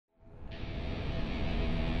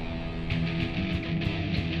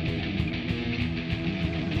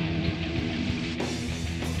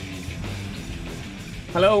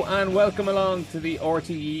Hello and welcome along to the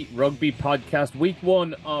RTE Rugby Podcast. Week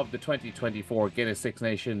one of the 2024 Guinness Six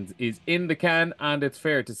Nations is in the can, and it's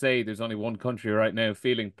fair to say there's only one country right now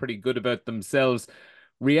feeling pretty good about themselves.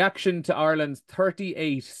 Reaction to Ireland's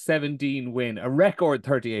 38-17 win, a record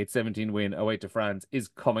 38-17 win away to France, is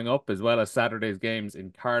coming up, as well as Saturday's games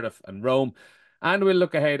in Cardiff and Rome. And we'll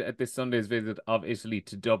look ahead at this Sunday's visit of Italy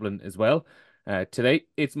to Dublin as well. Today,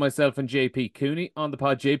 it's myself and JP Cooney on the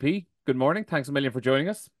pod. JP, good morning. Thanks a million for joining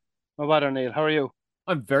us. No bother, Neil. How are you?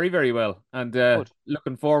 I'm very, very well, and Good.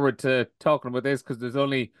 looking forward to talking about this because there's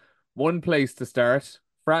only one place to start.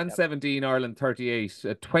 France Yep. 17, Ireland 38,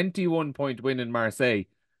 a 21-point win in Marseille.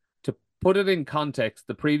 To put it in context,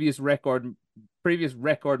 the previous record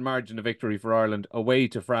margin of victory for Ireland away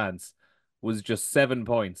to France was just 7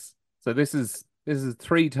 points. So this is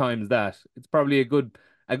three times that. It's probably a good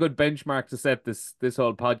benchmark to set this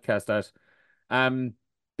whole podcast at. Um,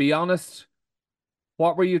 be honest,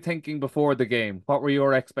 what were you thinking before the game? What were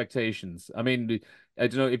your expectations? I mean, I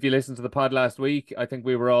don't know if you listened to the pod last week. I think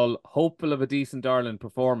we were all hopeful of a decent Ireland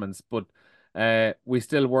performance, but we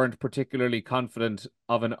still weren't particularly confident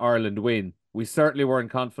of an Ireland win. We certainly weren't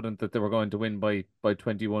confident that they were going to win by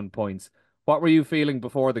 21 points. What were you feeling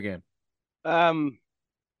before the game? Um,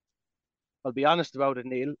 I'll be honest about it,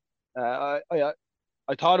 Neil. I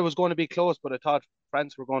thought it was going to be close, but I thought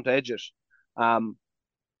France were going to edge it. Um,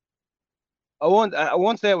 I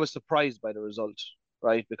won't say I was surprised by the result,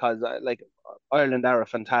 right? Because Ireland are a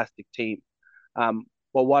fantastic team.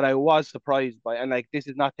 But what I was surprised by, and like this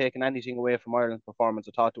is not taking anything away from Ireland's performance,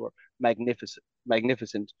 I thought they were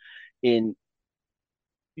magnificent. In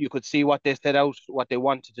You could see what they set out, what they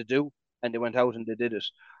wanted to do, and they went out and they did it.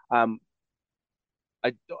 Um,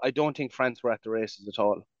 I don't think France were at the races at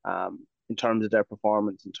all, in terms of their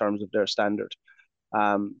performance, in terms of their standard.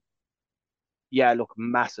 Um, yeah, look,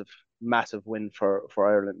 massive win for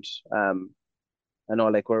Ireland. I know,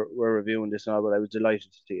 like we're reviewing this now, but I was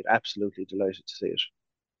delighted to see it. Absolutely delighted to see it.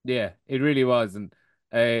 Yeah, it really was, and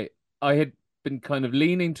uh, I had been kind of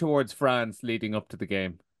leaning towards France leading up to the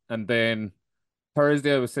game, and then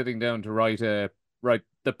Thursday I was sitting down to write the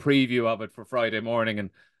preview of it for Friday morning, and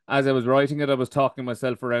as I was writing it, I was talking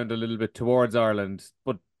myself around a little bit towards Ireland,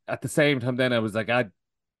 but at the same time, then I was like,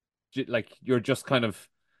 like you're just trying to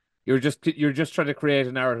create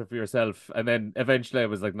a narrative for yourself, and then eventually I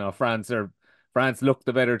was like, no, France looked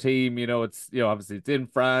the better team. It's obviously it's in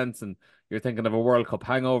France, and you're thinking of a World Cup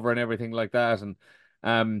hangover and everything like that,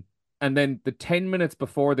 um and then the 10 minutes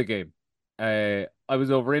before the game, I was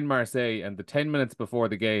over in Marseille, and the 10 minutes before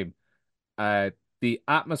the game, uh, the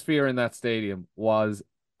atmosphere in that stadium was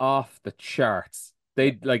off the charts.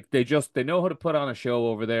 Yeah, They know how to put on a show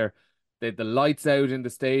over there. The lights out in the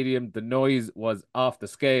stadium, the noise was off the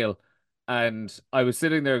scale, and I was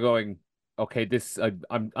sitting there going, "Okay,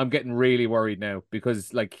 I'm getting really worried now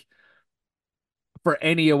because like for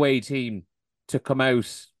any away team to come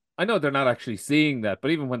out." I know they're not actually seeing that,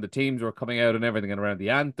 but even when the teams were coming out and everything and around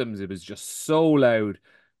the anthems, it was just so loud.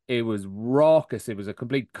 It was raucous. It was a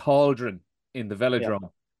complete cauldron in the yeah,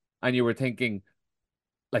 velodrome. And you were thinking,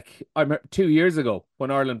 like, I remember 2 years ago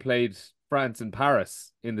when Ireland played France in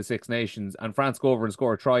Paris in the Six Nations, and France go over and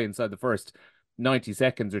score a try inside the first 90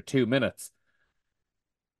 seconds or 2 minutes.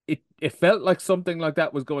 It felt like something like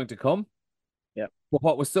that was going to come. yeah, But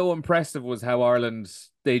what was so impressive was how Ireland,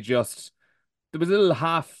 there was a little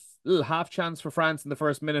half chance for France in the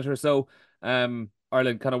first minute or so.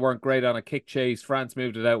 Ireland kind of weren't great on a kick chase. France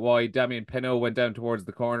moved it out wide. Damien Penaud went down towards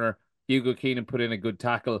the corner. Hugo Keenan put in a good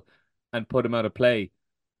tackle and put him out of play.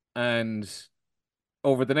 And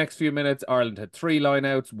over the next few minutes, Ireland had three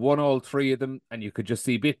lineouts, won all three of them, and you could just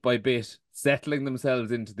see bit by bit settling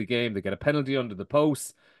themselves into the game. They get a penalty under the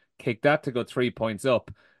post, kick that to go 3 points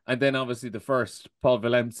up. And then obviously the first Paul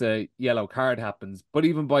Valenza yellow card happens. But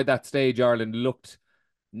even by that stage, Ireland looked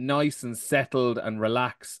nice and settled and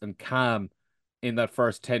relaxed and calm in that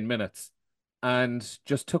first 10 minutes and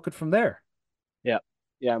just took it from there. yeah,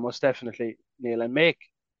 yeah. Most definitely, Neil. And make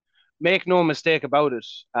no mistake about it.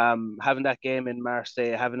 Having that game in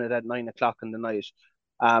Marseille, having it at 9 o'clock in the night,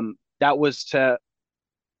 that was to,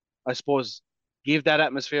 I suppose, give that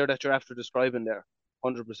atmosphere that you're after describing there,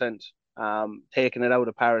 100%. Taking it out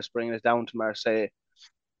of Paris, bringing it down to Marseille,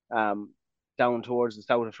 um, down towards the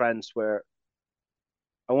south of France, where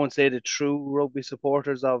I won't say the true rugby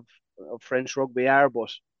supporters of French rugby are, but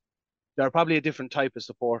they're probably a different type of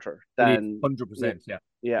supporter It is than, yeah, 100%. Yeah.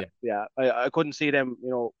 yeah, Yeah. yeah. I couldn't see them,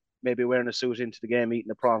 maybe wearing a suit into the game,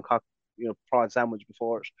 eating a prawn sandwich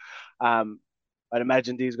before it. Um, I'd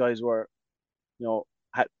imagine these guys were, you know,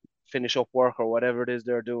 had finish up work or whatever it is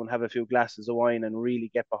they're doing, have a few glasses of wine, and really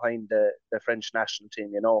get behind the French national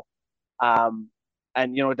team. Um,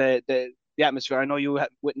 and the atmosphere. I know you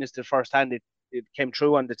witnessed it firsthand. It came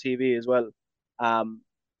through on the TV as well. Um,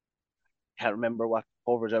 can't remember what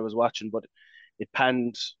coverage I was watching, but it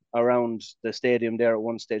panned around the stadium there at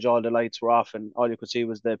one stage. All the lights were off, and all you could see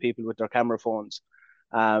was the people with their camera phones,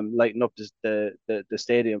 lighting up the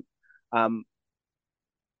stadium. Um,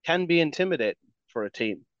 can be intimidating for a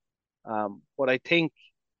team, but I think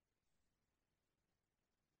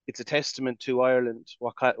it's a testament to Ireland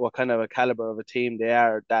what kind of a caliber of a team they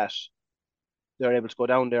are, that they're able to go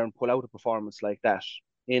down there and pull out a performance like that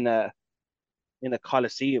in a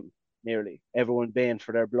coliseum, nearly everyone baying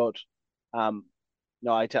for their blood. Um,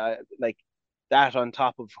 no, like that on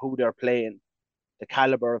top of who they're playing, the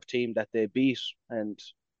caliber of team that they beat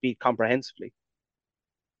comprehensively.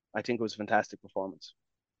 I think it was a fantastic performance.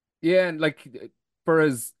 Yeah, and like for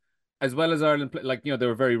as well as Ireland, like they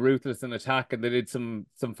were very ruthless in attack and they did some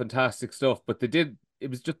fantastic stuff. But they did. It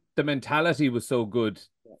was just the mentality was so good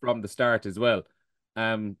from the start as well.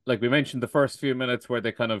 Like we mentioned, the first few minutes where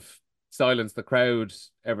they kind of silenced the crowd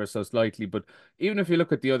ever so slightly. But even if you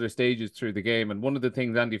look at the other stages through the game, and one of the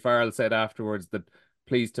things Andy Farrell said afterwards that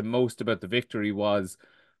pleased him most about the victory was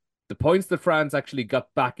the points that France actually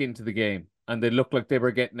got back into the game and they looked like they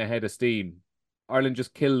were getting ahead of steam. Ireland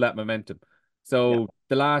just killed that momentum. Yeah, So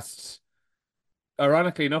the last,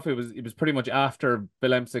 ironically enough, it was pretty much after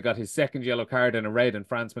Willemse got his second yellow card and a red, and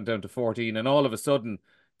France went down to 14, and all of a sudden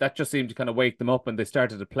that just seemed to kind of wake them up, and they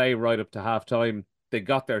started to play right up to half time. They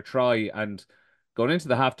got their try, and going into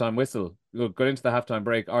the halftime whistle, going into the halftime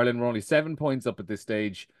break, Ireland were only 7 points up at this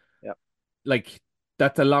stage. yeah, Like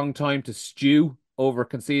that's a long time to stew over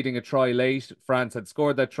conceding a try late. France had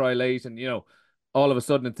scored that try late, and all of a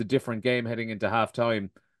sudden it's a different game heading into halftime.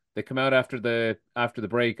 They come out after the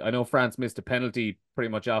break. I know France missed a penalty pretty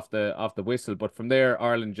much off the whistle, but from there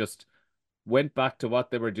Ireland just went back to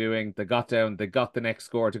what they were doing. They got down, they got the next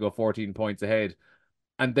score to go 14 points ahead.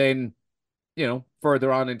 And then,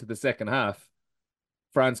 further on into the second half,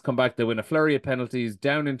 France come back, they win a flurry of penalties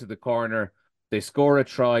down into the corner. They score a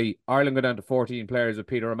try. Ireland go down to 14 players with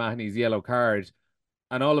Peter O'Mahony's yellow card.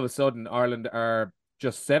 And all of a sudden, Ireland are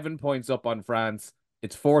just 7 points up on France.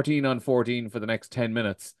 It's 14 on 14 for the next 10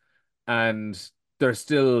 minutes. And there's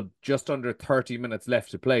still just under 30 minutes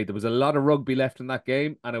left to play. There was a lot of rugby left in that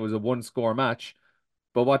game, and it was a one score match.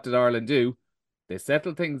 But what did Ireland do? They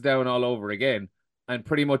settled things down all over again. And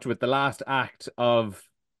pretty much with the last act of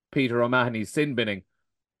Peter O'Mahony's sin binning,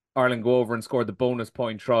 Ireland go over and score the bonus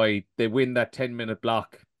point try. They win that 10-minute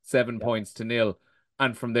block, seven yeah. points to nil.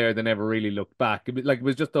 And from there, they never really looked back. It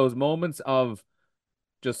was just those moments of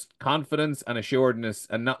just confidence and assuredness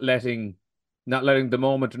and not letting the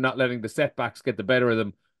moment or not letting the setbacks get the better of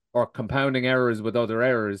them or compounding errors with other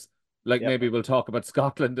errors. Like Yep. maybe we'll talk about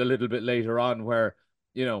Scotland a little bit later on where,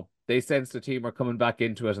 they sensed the team were coming back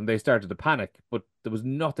into it and they started to panic, but there was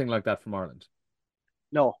nothing like that from Ireland.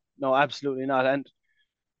 No, no, absolutely not. And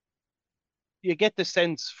you get the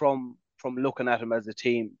sense from looking at them as a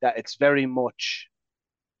team that it's very much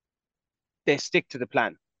they stick to the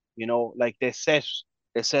plan. Like they set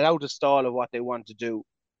out a stall of what they want to do.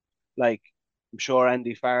 Like I'm sure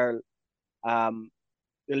Andy Farrell, um,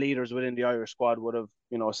 the leaders within the Irish squad would have,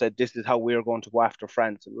 said this is how we're going to go after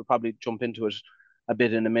France, and we'll probably jump into it a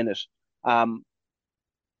bit in a minute. Um,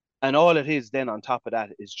 and all it is then on top of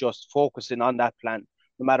that is just focusing on that plan,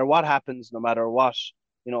 no matter what happens, no matter what,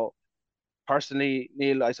 you know. Personally,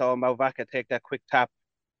 Neil, I saw Malvaka take that quick tap,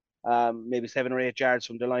 maybe 7 or 8 yards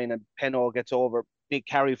from the line, and Peno gets over. Big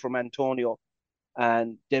carry from Antonio,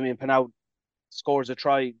 and Damien Penaud scores a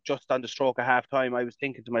try just on the stroke of half time. I was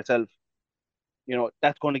thinking to myself,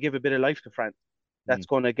 that's going to give a bit of life to France. Mm. That's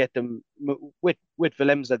going to get them with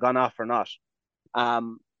Willemse gone off or not.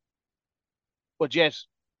 Um, but yet,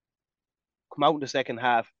 come out in the second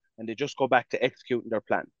half and they just go back to executing their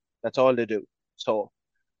plan. That's all they do. So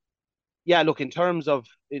yeah, look, in terms of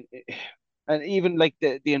and even like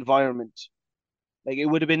the environment, like it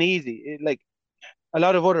would have been easy. Like a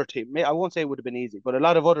lot of other teams, I won't say it would have been easy, but a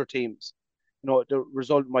lot of other teams, the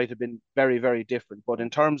result might have been very, very different. But in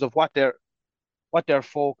terms of what their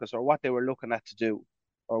focus or what they were looking at to do,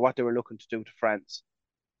 or what they were looking to do to France,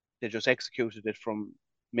 they just executed it from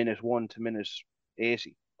minute one to minute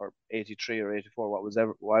 80 or 83 or 84,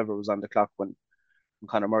 whatever was on the clock when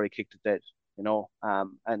Conor Murray kicked it dead.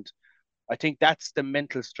 And I think that's the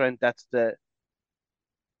mental strength. That's the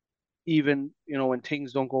even when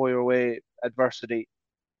things don't go your way, adversity,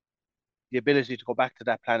 the ability to go back to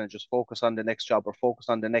that plan and just focus on the next job or focus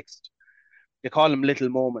on the next. They call them little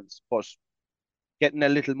moments, but getting a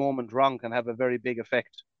little moment wrong can have a very big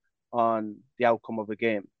effect on the outcome of a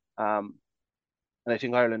game. And I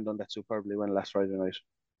think Ireland done that superbly when last Friday night.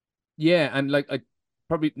 Yeah, and like I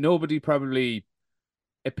probably nobody probably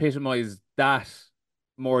epitomized that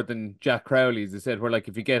more than Jack Crowley, as I said, where like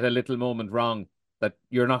if you get a little moment wrong, that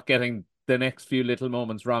you're not getting the next few little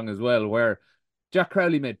moments wrong as well. Where Jack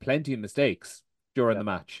Crowley made plenty of mistakes during Yeah, the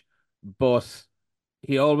match, but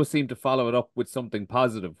he always seemed to follow it up with something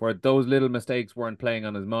positive, where those little mistakes weren't playing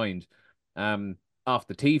on his mind. Um, Off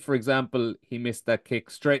the tee, for example, he missed that kick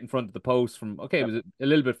straight in front of the post from, okay, it yeah, was a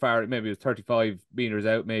little bit far, maybe it was 35 meters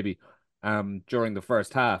out, maybe, during the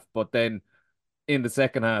first half. But then in the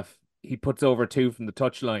second half, he puts over two from the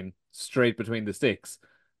touchline straight between the sticks.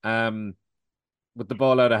 Um, with the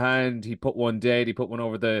ball out of hand, he put one dead, he put one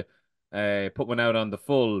over put one out on the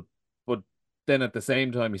full. But then at the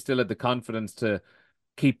same time, he still had the confidence to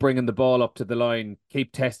keep bringing the ball up to the line,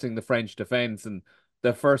 keep testing the French defense. And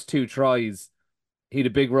the first two tries, he had a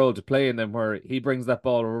big role to play in them, where he brings that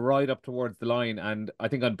ball right up towards the line. And I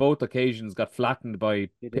think on both occasions got flattened by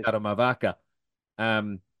he did. Piero Mavaka.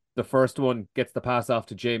 Um, the first one gets the pass off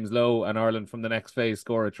to James Lowe, and Ireland from the next phase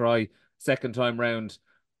score a try. Second time round,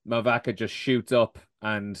 Mavaka just shoots up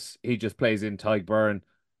and he just plays in Tyke Byrne.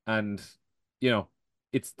 And, you know,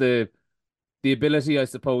 it's the ability, I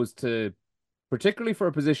suppose, to particularly for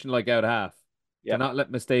a position like out half, to Yeah, not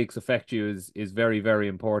let mistakes affect you is very, very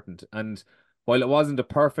important. And while it wasn't a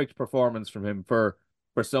perfect performance from him for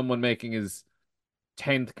someone making his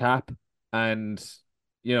 10th cap and,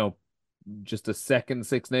 you know, just a second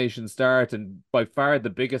Six Nations start and by far the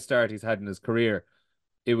biggest start he's had in his career,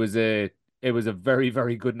 it was a it was a very,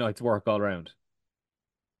 very good night's work all round.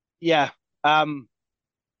 yeah.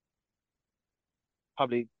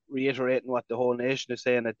 Probably reiterating what the whole nation is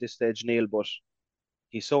saying at this stage, Neil, but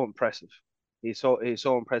he's so impressive. He's so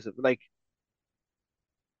impressive. Like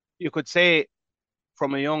you could say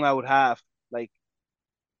from a young out half, like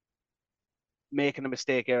making a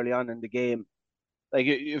mistake early on in the game. Like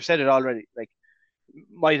you've said it already. Like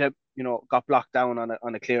might have got blocked down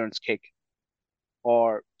on a clearance kick,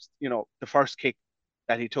 or the first kick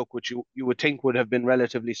that he took, which you would think would have been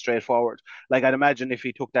relatively straightforward. Like I'd imagine if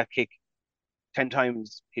he took that kick 10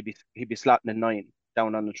 times, he'd be slotting in nine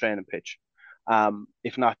down on the training pitch,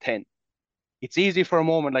 if not 10. It's easy for a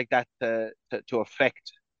moment like that to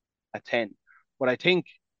affect a 10, but I think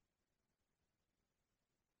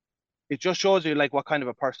it just shows you like what kind of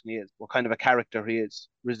a person he is, what kind of a character he is,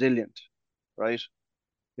 resilient, right?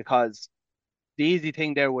 Because the easy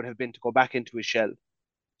thing there would have been to go back into his shell,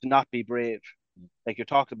 to not be brave. Like you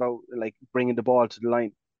talked about, like bringing the ball to the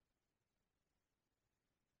line.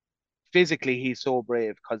 Physically, he's so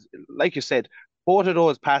brave because, like you said, both of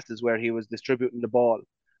those passes where he was distributing the ball,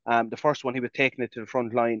 the first one he was taking it to the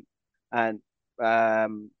front line, and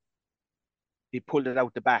um, he pulled it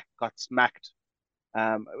out the back, got smacked.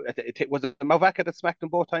 Was it Malvaka that smacked him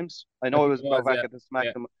both times? I I know it think was it was, yeah. Malvaka that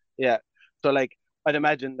Yeah. smacked him. Yeah. So like I'd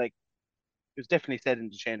imagine like it was definitely said in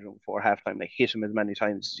the change room before halftime, like hit him as many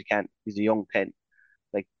times as you can. He's a young 10.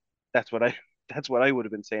 Like that's what I that's what I would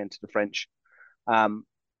have been saying to the French. Um,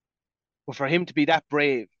 but for him to be that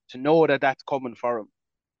brave, to know that that's coming for him,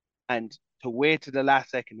 and to wait to the last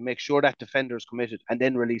second to make sure that defender is committed and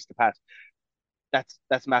then release the pass,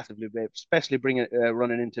 that's massively brave, especially bringing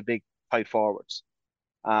running into big tight forwards.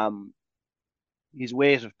 Um, his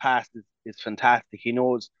weight of pass is fantastic. He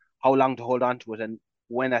knows how long to hold on to it and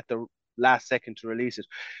when at the last second to release it.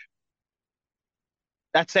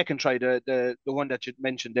 That second try, the one that you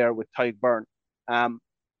mentioned there with Tyke Byrne, um,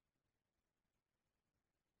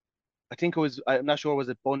 I think it was, I'm not sure, was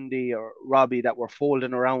it Bundy or Robbie that were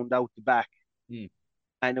folding around out the back, Hmm.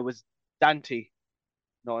 and it was Dante.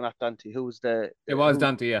 No, not Dante. Who was It was who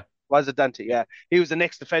Dante, yeah. was it? Dante. Yeah. Yeah, he was the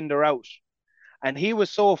next defender out, and he was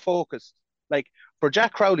so focused. Like for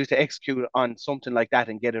Jack Crowley to execute on something like that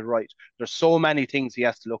and get it right, there's so many things he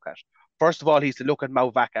has to look at. First of all, he's to look at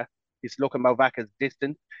Malvaka. He's to look at Malvaka's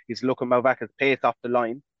distance. He's to look at Malvaka's pace off the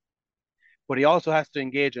line. But he also has to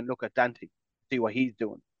engage and look at Dante, see what he's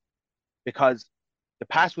doing. Because the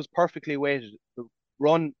pass was perfectly weighted. The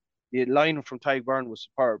run, the line from Tyke Byrne was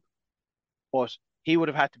superb. But he would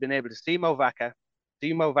have had to been able to see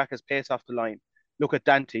Movaka's pace off the line, look at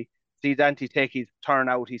Dante, see Dante take his turn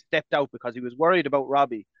out. He stepped out because he was worried about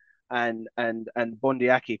Robbie and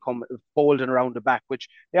Bundyaki come folding around the back, which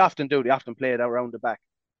they often do. They often play it around the back.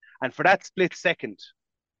 And for that split second,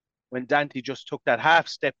 when Dante just took that half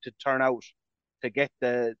step to turn out to get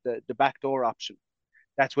the backdoor option,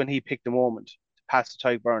 that's when he picked the moment to pass to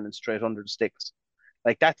Tyke Byrne and straight under the sticks.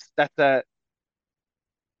 Like that's a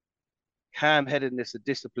calm headedness, a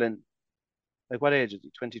discipline, Like what age is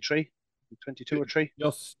he? 23, 22 or three?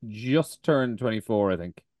 Just turned 24, I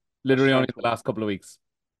think. Just Literally only turned the last 24. couple of weeks.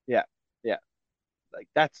 Yeah, yeah. Like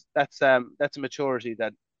that's a maturity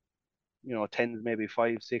that tens maybe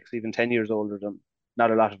 5, 6, even 10 years older than not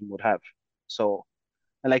a lot of them would have. So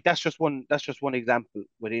and like that's just one example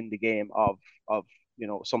within the game of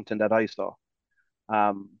something that I saw.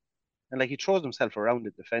 Um, and like he throws himself around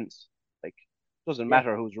the defense. Like doesn't Yeah.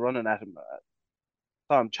 matter who's running at him.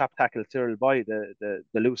 Saw him chop tackle Cyril Boy, the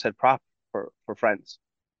loose head prop for France.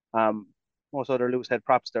 Um, Most other loose head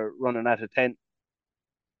props they're running at a 10.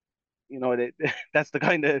 They, that's the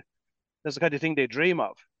kind of that's the kind of thing they dream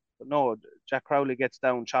of. But no, Jack Crowley gets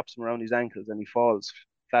down, chops him around his ankles, and he falls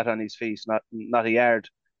flat on his face, not a yard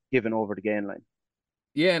given over the gain line.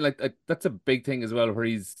 Yeah, and like that's a big thing as well, where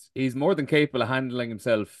he's more than capable of handling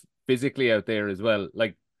himself physically out there as well.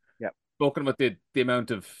 Like Yeah, spoken about the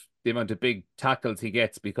amount of big tackles he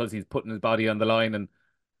gets because he's putting his body on the line, and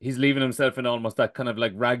he's leaving himself in almost that kind of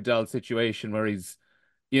like ragdoll situation where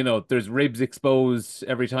there's ribs exposed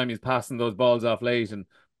every time he's passing those balls off late. And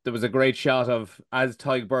there was a great shot of as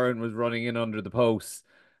Tyg Byrne was running in under the post,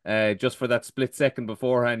 just for that split second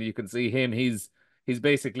beforehand, you can see him. He's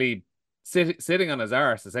basically sitting on his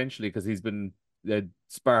arse essentially because he's been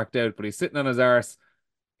sparked out, but he's sitting on his arse.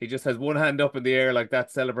 He just has one hand up in the air like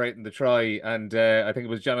that, celebrating the try. And I think it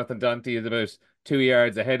was Jonathan Dante is about 2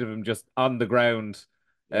 yards ahead of him, just on the ground,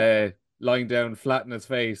 yeah, uh, lying down flat in his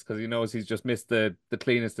face because he knows he's just missed the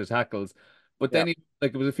cleanest of tackles. But yeah, then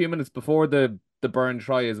like it was a few minutes before the Burn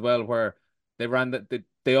try as well, where they ran that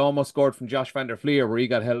they almost scored from Josh van der Fleer, where he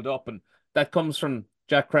got held up, and that comes from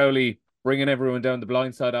Jack Crowley bringing everyone down the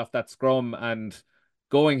blind side off that scrum and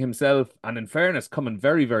going himself, and in fairness, coming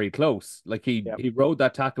very, very close. Like he yeah, he rode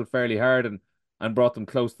that tackle fairly hard and brought them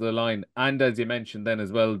close to the line. And as you mentioned then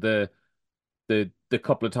as well, the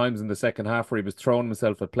couple of times in the second half where he was throwing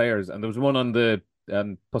himself at players, and there was one on the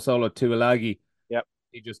Posolo Tuilagi. yeah,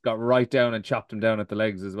 He just got right down and chopped him down at the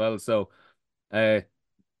legs as well. So uh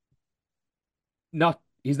not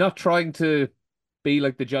he's not trying to be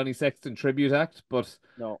like the Johnny Sexton tribute act, but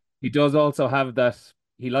no, he does also have that.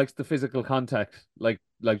 He likes the physical contact, like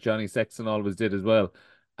Johnny Sexton always did as well.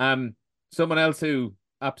 Um, Someone else who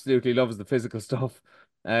absolutely loves the physical stuff,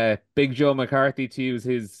 Big Joe McCarthy, to use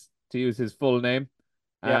his full name.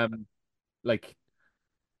 yeah, Um, like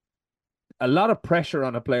a lot of pressure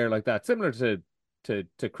on a player like that, similar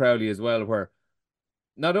to Crowley as well, where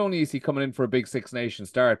not only is he coming in for a big Six Nation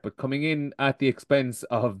start, but coming in at the expense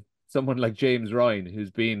of someone like James Ryan,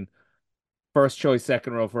 who's been first choice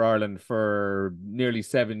second row for Ireland for nearly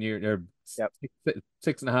 7 years, or yeah,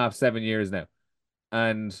 6.5, 7 years now.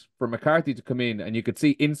 And for McCarthy to come in, and you could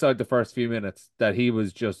see inside the first few minutes that he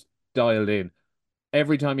was just dialed in.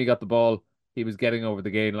 Every time he got the ball, he was getting over the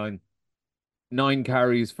gain line. 9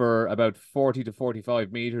 carries for about 40 to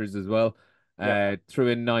 45 meters as well. yeah, Threw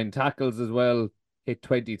in 9 tackles as well, hit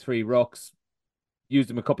 23 rucks, used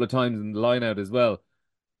him a couple of times in the line out as well.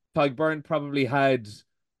 Tyg Byrne probably had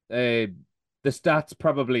the stats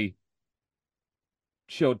probably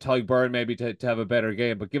showed Tyg Byrne maybe to have a better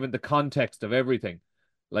game, but given the context of everything,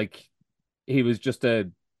 like he was just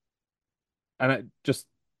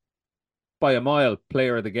by a mile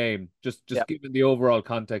player of the game, yeah, just given the overall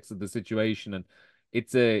context of the situation. And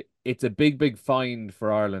it's a big find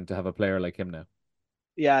for Ireland to have a player like him now.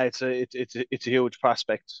 yeah. It's a huge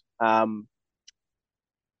prospect.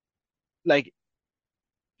 Like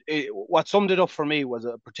what summed it up for me was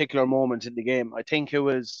a particular moment in the game. I think it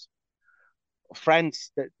was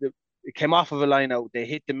France that it came off of a line out. They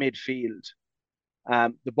hit the midfield.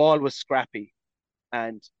 The ball was scrappy,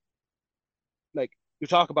 and like you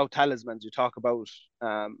talk about talismans, you talk about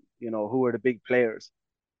who are the big players.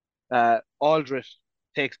 Aldred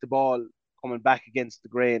takes the ball coming back against the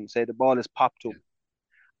grain, say the ball is popped to him,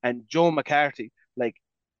 and Joe McCarthy like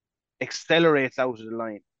accelerates out of the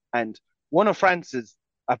line. And one of France is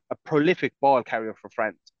a prolific ball carrier for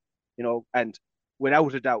France, and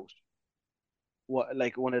without a doubt,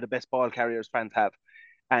 like one of the best ball carriers France have.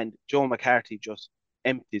 And Joe McCarthy just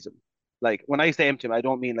empties him. Like when I say empty him, I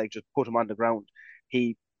don't mean like just put him on the ground.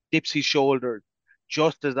 He dips his shoulder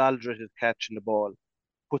just as Aldred is catching the ball,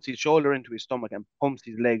 puts his shoulder into his stomach and pumps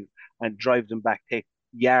his legs and drives him back, take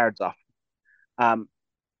yards off. Um,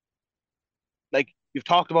 like you've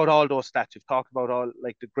talked about all those stats, you've talked about all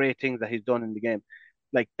like the great things that he's done in the game.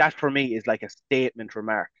 Like that for me is like a statement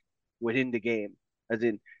remark within the game, as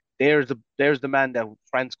in there's the man that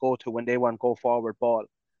France go to when they want go forward ball,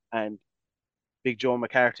 and Big Joe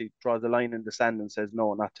McCarthy draws a line in the sand and says,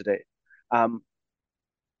 "No, not today." Um,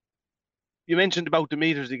 You mentioned about the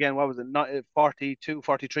meters again. What was it? Not 42,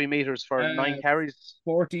 43 meters for nine Uh, carries.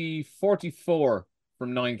 44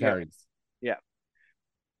 from nine Yeah, carries. yeah.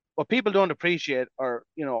 What people don't appreciate, or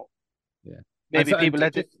Yeah. And maybe so, and people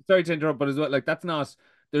that, just sorry to interrupt, but as well, like that's not,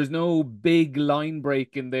 there's no big line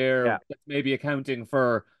break in there yeah, that's maybe accounting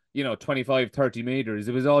for, 25, 30 meters.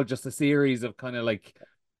 It was all just a series of kind of like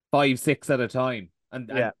five, six at a time.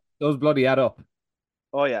 And yeah. those bloody add up.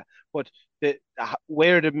 Oh yeah. But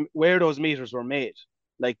where those meters were made,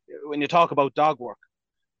 like when you talk about dog work,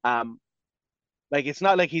 um, like it's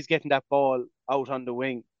not like he's getting that ball out on the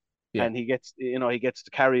wing Yeah. and he gets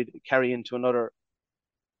to carry into another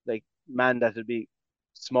like man that'd be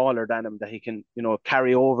smaller than him that he can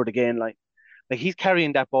carry over the gain line. Like he's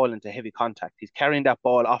carrying that ball into heavy contact. He's carrying that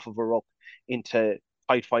ball off of a ruck into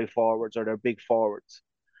tight five forwards or their big forwards.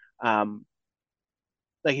 Um,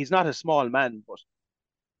 like he's not a small man, but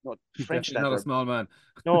He's French definitely lads not a are small man.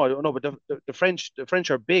 no, but the French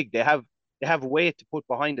are big. They have weight to put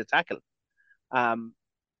behind the tackle. Um,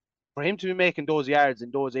 for him to be making those yards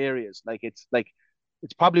in those areas,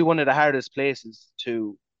 it's probably one of the hardest places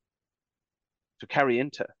to carry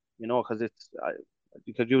into, because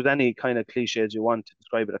you could use any kind of cliches you want to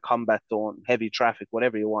describe it, a combat zone, heavy traffic,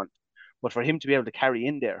 whatever you want. But for him to be able to carry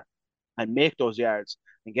in there and make those yards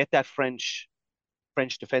and get that French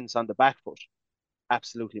defense on the back foot,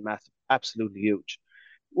 absolutely massive, absolutely huge.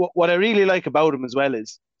 What I really like about him as well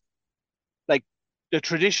is like the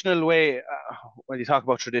traditional way. When you talk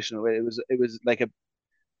about traditional way, it was like a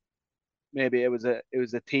maybe it was a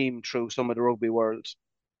theme through some of the rugby world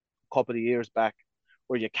a couple of years back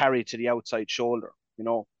where you carry to the outside shoulder,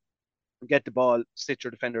 get the ball, sit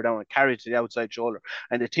your defender down and carry to the outside shoulder.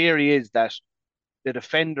 And the theory is that the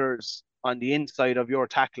defenders on the inside of your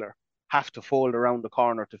tackler have to fold around the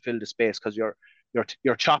corner to fill the space because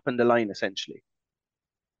you're chopping the line essentially.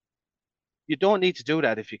 You don't need to do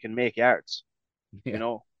that if you can make yards, you Yeah.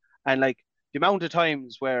 know. And like the amount of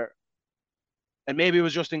times where, and maybe it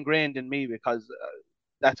was just ingrained in me because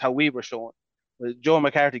that's how we were shown. Joe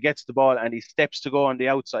McCarthy gets the ball and he steps to go on the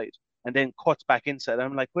outside and then cuts back inside.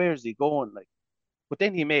 I'm like, where is he going? Like, but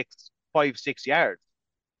then he makes 5, 6 yards,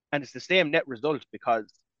 and it's the same net result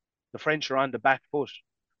because the French are on the back foot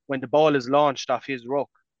when the ball is launched off his ruck.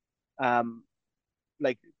 Um,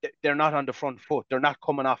 like they're not on the front foot. They're not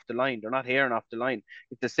coming off the line. They're not hearing off the line.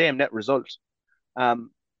 It's the same net result. Um,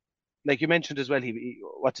 like you mentioned as well,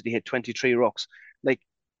 what did he hit? 23 rucks. Like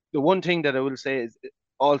the one thing that I will say is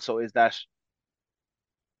also is that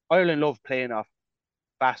Ireland love playing off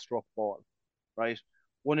fast ruck ball, right?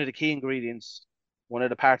 One of the key ingredients, one of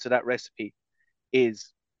the parts of that recipe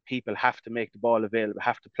is people have to make the ball available,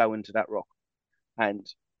 have to plow into that ruck. And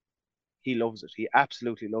he loves it. He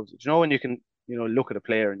absolutely loves it. When you can, look at a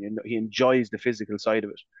player and he enjoys the physical side of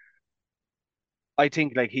it. I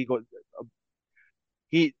think like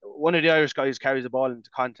one of the Irish guys carries the ball into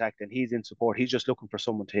contact and he's in support. He's just looking for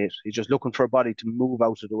someone to hit. He's just looking for a body to move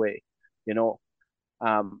out of the way. You know,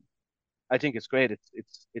 um, I think it's great.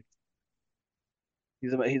 It's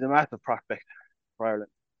he's a massive prospect for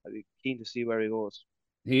Ireland. I'd be keen to see where he goes.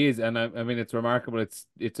 He is, and I mean it's remarkable.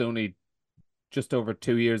 It's only just over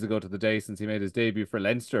 2 years ago to the day since he made his debut for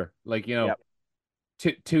Leinster. Like, Yeah,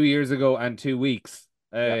 2 years ago and 2 weeks.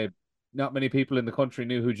 yeah, Not many people in the country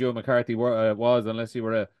knew who Joe McCarthy was unless you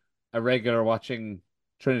were a regular watching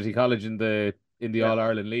Trinity College in the yeah, All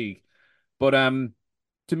Ireland League. But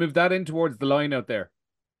to move that in towards the line out there,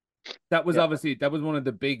 yeah, that was one of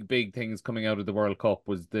the big things coming out of the World Cup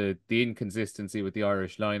was the inconsistency with the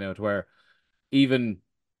Irish line out where even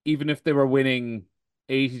even if they were winning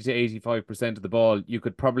 80 to 85% of the ball, you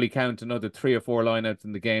could probably count another three or four lineouts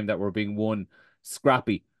in the game that were being won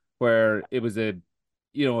scrappy, where it was it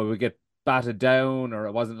would get batted down or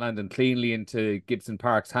it wasn't landing cleanly into Gibson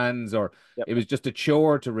Park's hands, or yeah, it was just a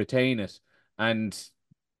chore to retain it. And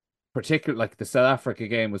particularly like the South Africa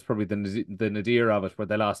game was probably the nadir of it, where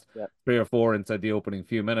they lost yeah, three or four inside the opening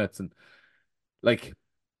few minutes. And like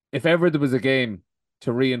if ever there was a game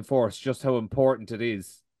to reinforce just how important it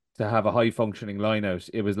is to have a high functioning line out,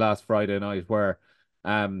 it was last Friday night where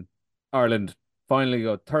um Ireland finally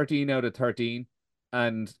got 13 out of 13.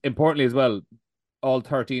 And importantly as well, all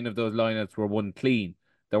 13 of those lineouts were won clean.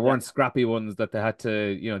 There yeah, weren't scrappy ones that they had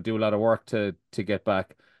to, do a lot of work to get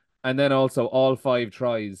back. And then also all five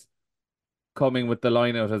tries coming with the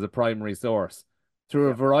line out as a primary source through a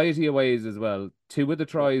yeah, variety of ways as well. Two of the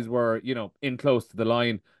yeah, tries were, in close to the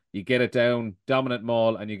line, you get it down, dominant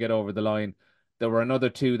maul, and you get over the line. There were another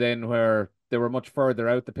two then where they were much further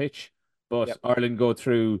out the pitch, yeah, but Ireland go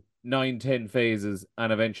through 9, 10 phases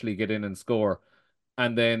and eventually get in and score.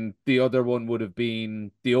 and then the other one would have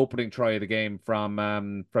been the opening try of the game from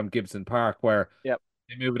Gibson Park, where Yep.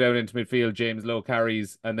 they move it out into midfield. James Lowe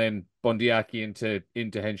carries, and then Bundyaki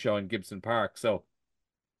into Henshaw and Gibson Park. So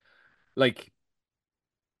like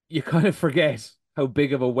you kind of forget how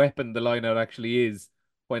big of a weapon the lineout actually is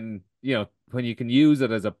when when you can use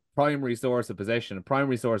it as a primary source of possession, a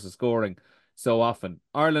primary source of scoring so often.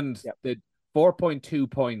 Ireland Yep. did 4.2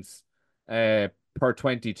 points per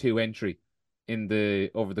 22 entry in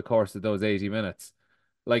the over the course of those 80 minutes.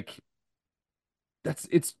 Like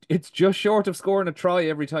it's just short of scoring a try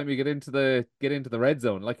every time you get into the red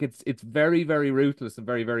zone. Like it's very, very ruthless and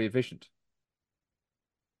very, very efficient.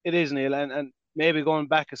 It is, Neil, and maybe going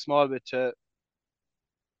back a small bit to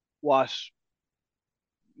what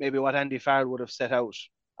what Andy Farrell would have set out,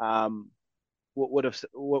 um, would have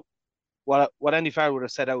what Andy Farrell would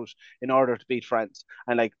have set out in order to beat France.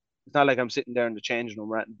 And like, it's not like I'm sitting there in the changing room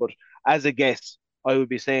ranting, but as a guess, I would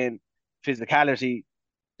be saying physicality,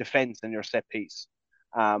 defense, and your set piece,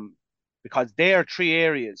 um, because they are three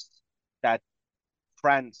areas that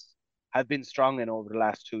France have been strong in over the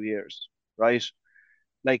last 2 years, right?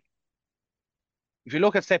 Like, if you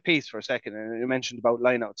look at set piece for a second, and you mentioned about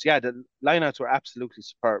lineouts, yeah, the lineouts were absolutely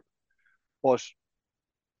superb, but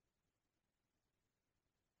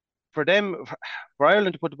for them, for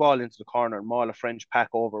Ireland to put the ball into the corner and maul a French pack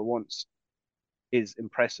over once is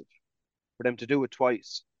impressive. For them to do it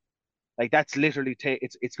twice, like that's literally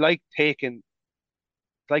it's like taking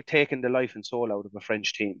the life and soul out of a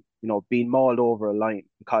French team. Being mauled over a line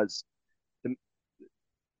because the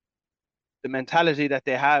the mentality that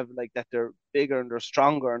they have, like that they're bigger and they're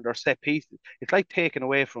stronger and they're set pieces. It's like taking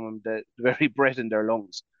away from them the very breath in their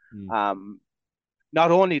lungs. Mm. Um,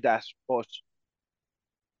 Not only that, but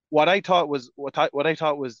what I thought was like,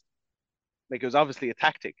 it was obviously a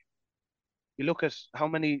tactic. You look at how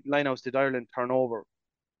many lineouts did Ireland turn over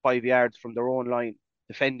 5 yards from their own line,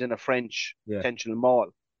 defending a French Yeah. potential maul.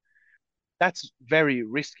 That's very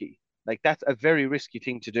risky. Like, that's a very risky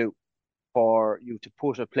thing to do for you to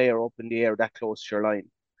put a player up in the air that close to your line.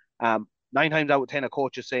 9 times out of 10, a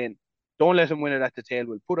coach is saying, don't let him win it at the tail.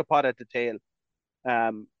 We'll put a pot at the tail.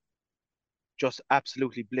 Um, just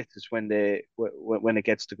absolutely blitzes when it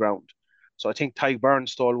gets to ground. So I think Ty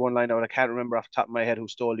Burns stole one line out. I can't remember off the top of my head who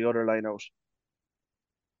stole the other line out.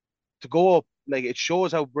 To go up, like, it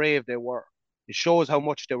shows how brave they were. It shows how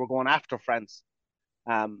much they were going after France,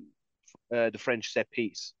 um, the French set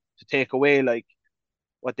piece, to take away like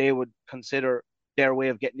what they would consider their way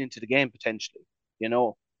of getting into the game potentially. You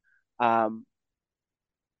know, um,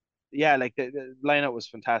 yeah, like the lineup was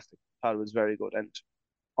fantastic. I thought it was very good, and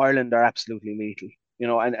Ireland are absolutely lethal.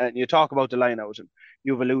 And you talk about the line out, and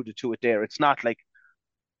you've alluded to it there. It's not like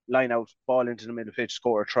line out, ball into the middle pitch,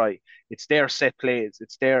 score or try. It's their set plays.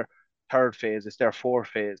 It's their third phase. It's their fourth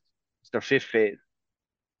phase. It's their fifth phase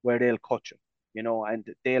where they'll cut you. And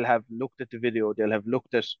they'll have looked at the video. They'll have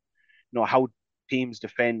looked at how teams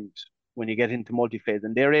defend when you get into multi-phase,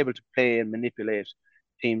 and they're able to play and manipulate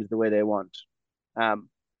teams the way they want. Um,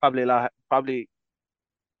 probably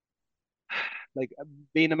like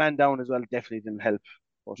being a man down as well definitely didn't help.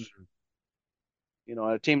 But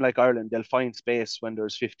a team like Ireland, they'll find space when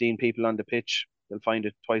there's 15 people on the pitch. They'll find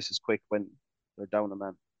it twice as quick when they're down a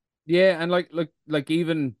man. Yeah, and like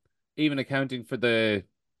even accounting for the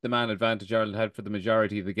man advantage Ireland had for the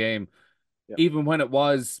majority of the game, Yeah, even when it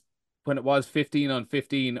was 15 on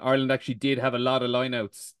 15, Ireland actually did have a lot of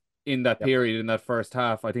lineouts in that yeah, period in that first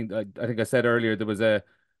half. I think I said earlier there was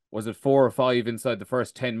it 4 or 5 inside the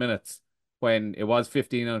first 10 minutes when it was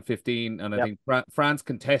 15 on 15, and I yeah, think France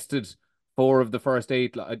contested four of the first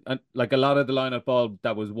eight. Like a lot of the lineup ball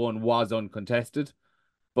that was won was uncontested,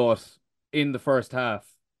 but in the first half,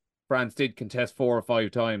 France did contest 4 or 5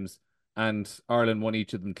 times, and Ireland won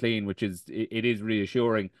each of them clean, which it is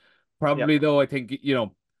reassuring. yeah. Probably though, I think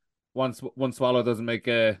one swallow doesn't make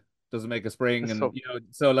a spring, and So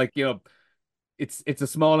so like it's a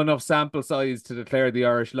small enough sample size to declare the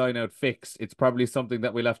Irish lineout fixed. It's probably something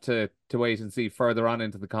that we'll have to wait and see further on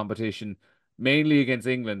into the competition, mainly against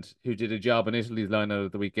England, who did a job in Italy's lineout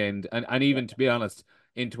at the weekend, and yeah, even to be honest,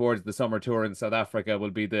 in towards the summer tour in South Africa will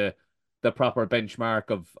be the proper benchmark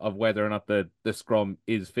of whether or not the scrum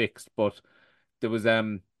is fixed. But there was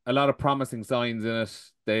a lot of promising signs in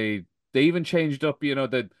it. They even changed up,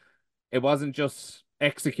 that it wasn't just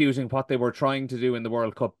executing what they were trying to do in the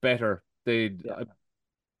World Cup better. yeah,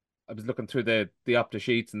 I was looking through the Opta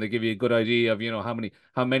sheets, and they give you a good idea of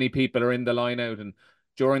how many people are in the line out, and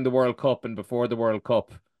during the World Cup and before the World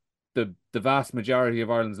Cup, the vast majority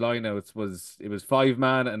of Ireland's lineouts was 5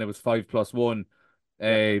 man, and it was 5+1. yeah,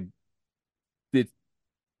 Uh, the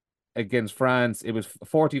against France, it was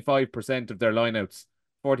 45% of their lineouts,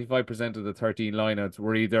 45% of the 13 lineouts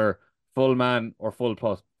were either full man or full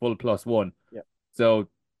plus one. Yeah, So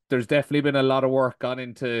there's definitely been a lot of work gone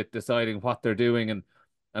into deciding what they're doing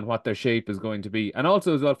and what their shape is going to be. And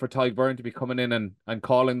also as well for Tyke Byrne to be coming in and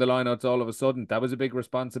calling the lineouts all of a sudden, that was a big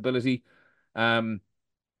responsibility. Um,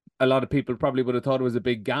 a lot of people probably would have thought it was a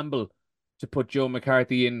big gamble to put Joe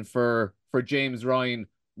McCarthy in for James Ryan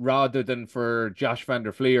rather than for Josh van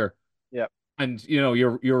der Fleer. yeah. And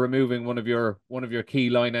you're removing one of your key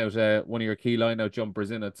line out one of your key line out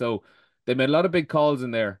jumpers in it. So they made a lot of big calls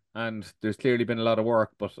in there, and there's clearly been a lot of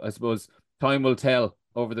work. But I suppose time will tell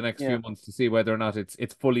over the next Yeah. few months to see whether or not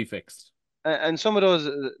it's fully fixed. And some of those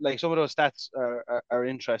some of those stats are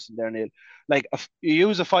interesting there, Neil. Like you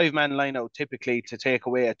use a five-man line out typically to take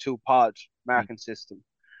away a two-pod Mm, marking system.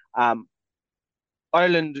 Um,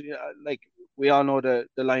 Ireland, like we all know the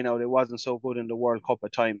line out, it wasn't so good in the World Cup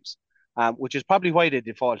at times, which is probably why they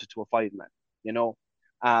defaulted to a five-man. You know,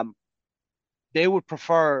 um, they would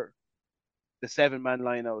prefer the seven-man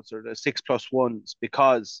lineouts or the six plus ones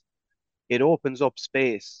because it opens up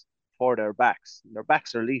space for their backs. Their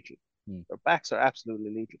backs are lethal. mm, Their backs are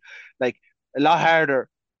absolutely lethal. Like a lot harder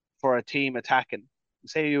for a team attacking.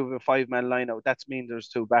 Say you have a five-man line out, that means there's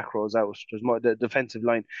two back rows out. There's more the defensive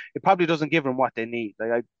line. It probably doesn't give them what they need.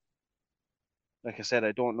 Like I said,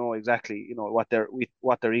 I don't know exactly, what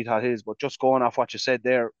their ethos is, but just going off what you said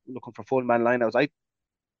there, looking for full man lineouts,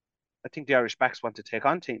 I think the Irish backs want to take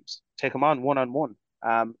on teams, take them on one,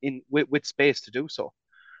 in with space to do so.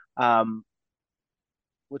 Um,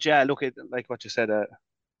 which yeah, look at like what you said,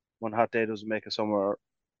 one hot day doesn't make a summer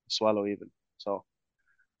swallow even. So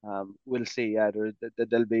we'll see. Yeah,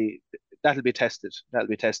 that'll be tested. That'll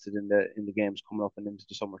be tested in the games coming up and into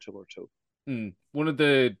the summer tour too. mm. One of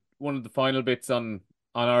the final bits on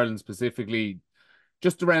Ireland specifically,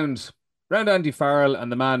 just around Andy Farrell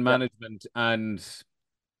and the man Yeah, management, and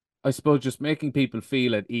I suppose just making people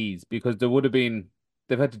feel at ease, because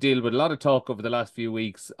they've had to deal with a lot of talk over the last few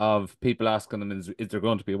weeks of people asking them, is there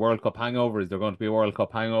going to be a World Cup hangover? Is there going to be a World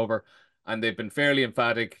Cup hangover? And they've been fairly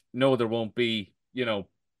emphatic. No, there won't be,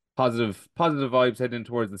 positive vibes heading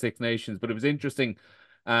towards the Six Nations. But it was interesting.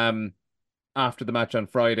 Um, After the match on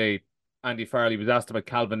Friday, Andy Farley was asked about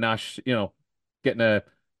Calvin Nash, getting a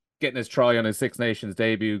getting his try on his Six Nations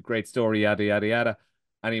debut. Great story, yada yada yada.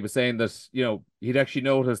 And he was saying that, he'd actually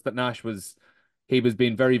noticed that he was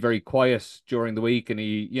being very, very quiet during the week, and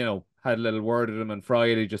he, had a little word with him on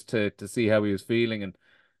Friday just to see how he was feeling. And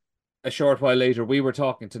a short while later, we were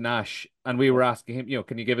talking to Nash, and we yeah, were asking him,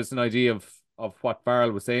 can you give us an idea of what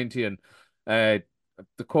Farrell was saying to you? And uh,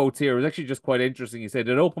 the quotes here was actually just quite interesting. He said,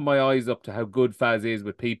 "It opened my eyes up to how good Faz is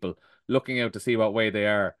with people, looking out to see what way they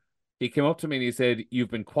are. He came up to me and he said, 'You've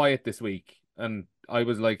been quiet this week.' And I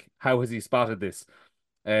was like, 'How has he spotted this?'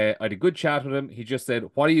 I had a good chat with him. He just said,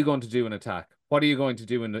 'What are you going to do in attack? What are you going to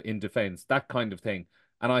do in defense?' That kind of thing.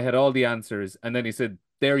 And I had all the answers. And then he said,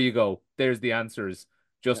 'There you go. There's the answers. yeah.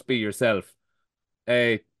 Just be yourself.'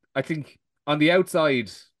 Uh, I think on the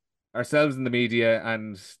outside, ourselves in the media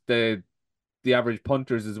and the average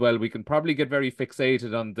punters as well, we can probably get very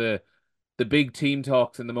fixated on the big team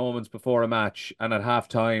talks in the moments before a match and at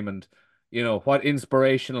halftime, and what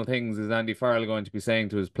inspirational things is Andy Farrell going to be saying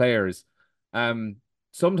to his players. Um,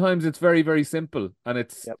 Sometimes it's very, very simple, and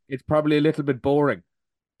it's Yep. it's probably a little bit boring.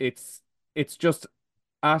 It's it's just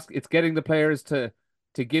it's getting the players to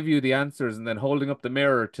give you the answers, and then holding up the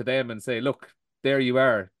mirror to them and say, "Look, there you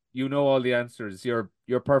are. You know all the answers. You're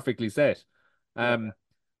perfectly set." Yeah. Um,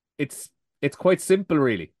 it's it's quite simple,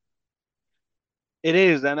 really. It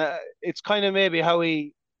is, and it's kind of maybe how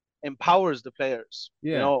he empowers the players.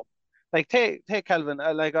 Yeah. Like take Calvin.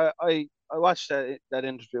 I watched that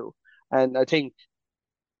interview, and I think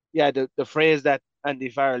yeah, the phrase that Andy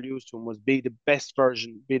Farrell used to him was be the best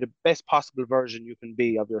version, be the best possible version you can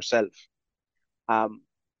be of yourself. Um,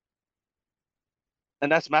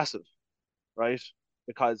 and that's massive, right?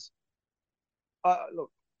 Because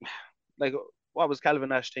look, like what was Calvin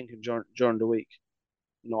Nash thinking during the week?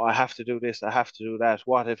 I have to do this, I have to do that.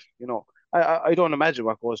 What if, I don't imagine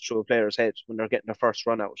what goes through a player's head when they're getting their first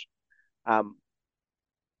run out. Um,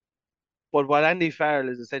 but what Andy Farrell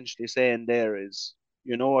is essentially saying there is,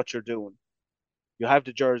 you know what you're doing. You have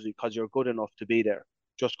the jersey because you're good enough to be there.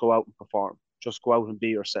 Just go out and perform. Just go out and be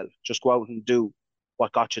yourself. Just go out and do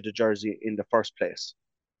what got you the jersey in the first place.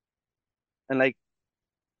 And like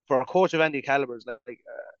for a coach of Andy Caliber's,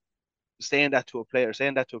 saying that to a player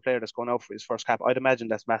that's going out for his first cap, I'd imagine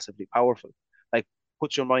that's massively powerful. Like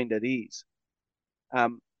puts your mind at ease.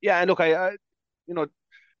 Yeah, and look, you know,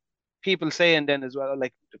 people saying then as well,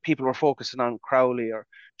 like people were focusing on Crowley or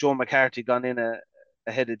Joe McCarthy gone in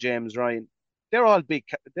ahead of James Ryan. They're all big.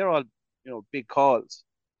 They're all big calls.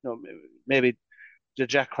 Maybe the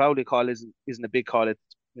Jack Crowley call isn't a big call. It's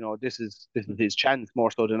this is his chance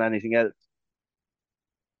more so than anything else.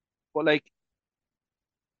 But like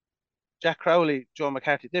Jack Crowley, Joe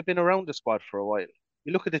McCarthy, they've been around the squad for a while.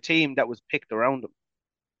 You look at the team that was picked around them.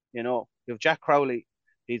 You have Jack Crowley,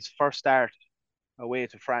 his first start away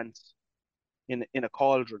to France in a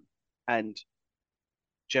cauldron, and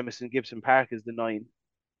Jemison Gibson Park is the nine.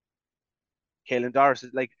 Caelan Doris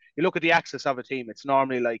is like, you look at the axis of a team, it's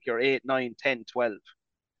normally like you're 8, 9, 10, 12.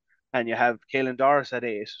 And you have Caelan Doris at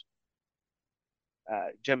 8,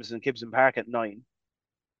 Jemison Gibson Park at 9.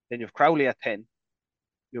 Then you have Crowley at 10.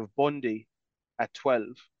 You have Bundy at 12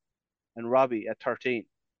 and Robbie at 13.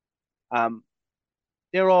 Um,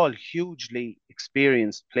 they're all hugely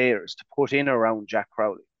experienced players to put in around Jack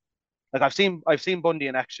Crowley. Like I've seen Bundy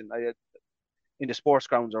in action in the sports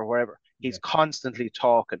grounds or wherever. He's Yeah. constantly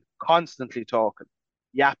talking,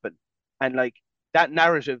 yapping, and like that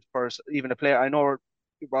narrative for even a player. I know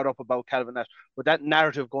you brought up about Calvin Nash, but that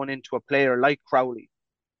narrative going into a player like Crowley,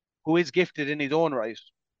 who is gifted in his own right,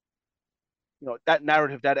 that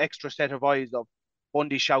narrative, that extra set of eyes of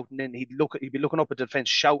Bundy shouting in, he'd be looking up at the defense,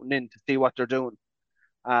 shouting in to see what they're doing.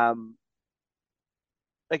 Um,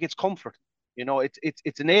 like it's comforting.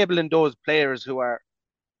 It's enabling those players who are,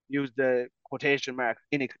 use the quotation marks,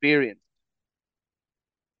 inexperienced,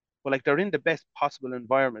 but like they're in the best possible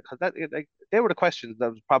environment, because that like they were the questions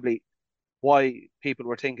that was probably why people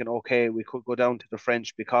were thinking, okay, we could go down to the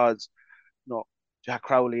French because Jack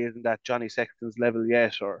Crowley isn't at Johnny Sexton's level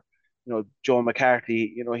yet, or Joe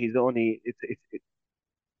McCarthy, he's only it's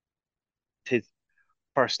his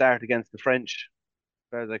first start against the French, as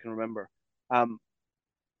far as I can remember. Um,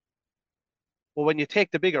 but when you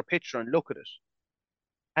take the bigger picture and look at it,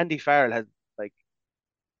 Andy Farrell has, like,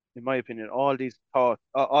 in my opinion, all these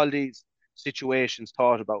situations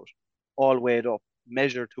thought about, all weighed up,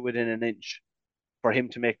 measured to within an inch for him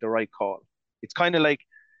to make the right call. It's kind of like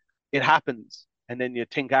it happens, and then you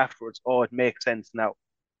think afterwards, oh, it makes sense now.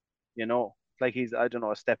 It's like he's, I don't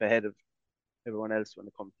know, a step ahead of everyone else when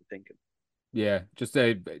it comes to thinking. Yeah, just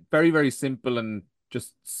a very, very simple and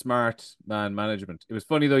just smart man management. It was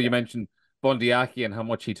funny though, you Yeah, mentioned Bondiaki and how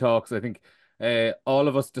much he talks. I think all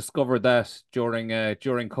of us discovered that during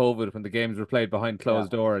COVID when the games were played behind yeah,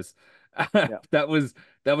 closed doors. yeah, That was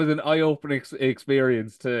an eye-opening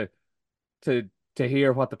experience to to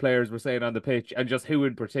hear what the players were saying on the pitch and just who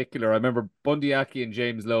in particular. I remember Bundyaki and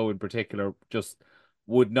James Lowe in particular just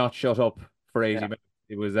would not shut up for 80 yeah. minutes.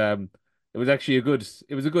 It was actually a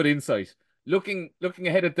good insight. Looking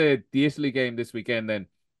ahead at the Italy game this weekend then.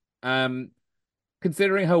 Um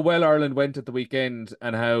considering how well Ireland went at the weekend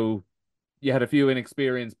and how you had a few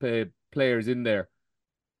inexperienced players in there,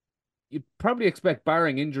 you'd probably expect,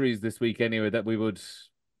 barring injuries this week anyway, that we would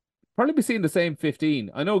probably be seeing the same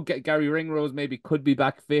 15. I know Gary Ringrose maybe could be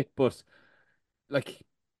back fit, but like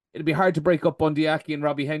it'd be hard to break up Bundyaki and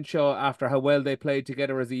Robbie Henshaw after how well they played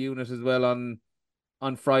together as a unit as well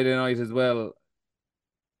on Friday night as well.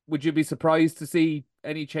 Would you be surprised to see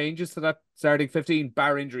any changes to that starting 15,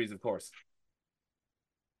 bar injuries, of course?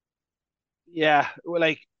 Yeah, well,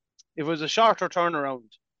 like if it was a shorter turnaround,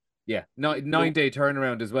 Yeah, no, you 9 day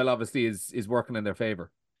turnaround as well. Obviously, is working in their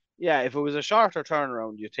favor. yeah, if it was a shorter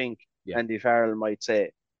turnaround, you think Yeah, Andy Farrell might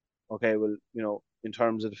say, okay, well, in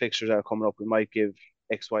terms of the fixtures that are coming up, we might give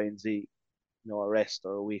X, Y, and Z, a rest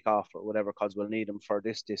or a week off or whatever, because we'll need them for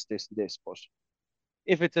this, this, this, and this. But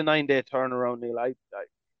if it's a 9 day turnaround, Neil,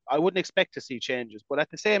 I wouldn't expect to see changes. But at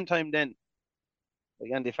the same time, then,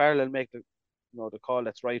 like, Andy Farrell will make the call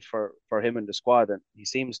that's right for him and the squad, and he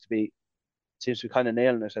seems to be kind of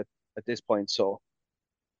nailing it at this point. So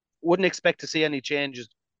wouldn't expect to see any changes,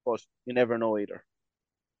 but you never know either.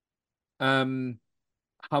 Um,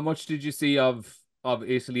 how much did you see of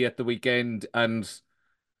Italy at the weekend, and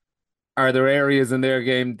are there areas in their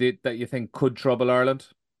game that you think could trouble Ireland?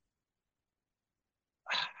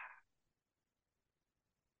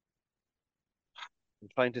 I'm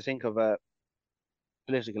trying to think of a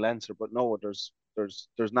political answer, but no, there's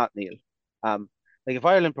not, Neil. Um, like if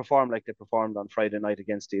Ireland perform like they performed on Friday night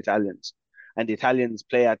against the Italians, and the Italians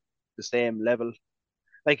play at the same level,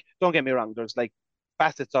 like don't get me wrong, there's like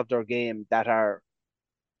facets of their game that are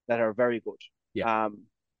very good. Yeah. Um,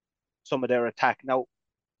 some of their attack. Now,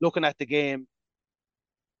 looking at the game,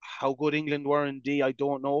 how good England were in D, I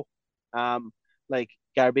don't know. Um, like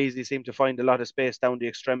Garbisi seemed to find a lot of space down the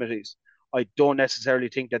extremities. I don't necessarily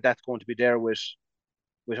think that that's going to be there with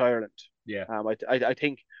Ireland. Yeah. I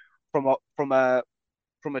think from a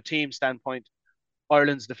from a team standpoint,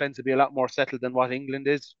 Ireland's defence will be a lot more settled than what England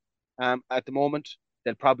is at the moment.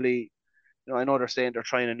 They'll probably, I know they're saying they're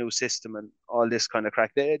trying a new system and all this kind of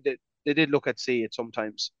crack. They did look at see it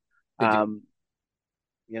sometimes. They did. Um,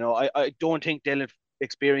 I don't think they'll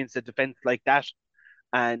experience a defence like that,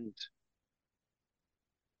 and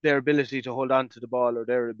their ability to hold on to the ball or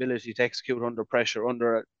their ability to execute under pressure,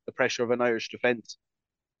 under the pressure of an Irish defence.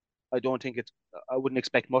 I don't think it's. I wouldn't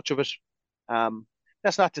expect much of it. Um,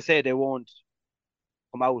 that's not to say they won't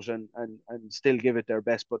come out and still give it their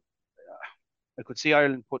best, but I could see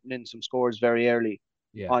Ireland putting in some scores very early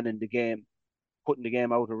Yeah. on in the game, putting the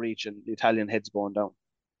game out of reach, and the Italian heads going down.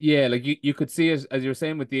 Yeah, like you could see it as you were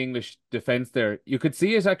saying with the English defense there. You could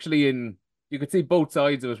see it actually you could see both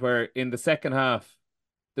sides of it where in the second half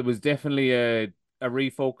there was definitely a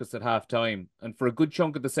refocus at half time. And for a good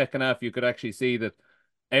chunk of the second half, you could actually see that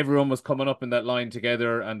everyone was coming up in that line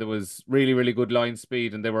together and there was really, really good line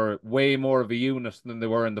speed and they were way more of a unit than they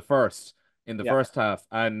were in the Yeah, first half.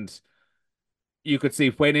 And you could see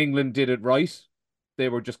when England did it right, they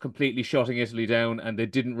were just completely shutting Italy down and they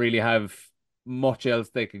didn't really have much else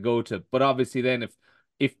they could go to. But obviously then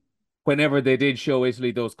if whenever they did show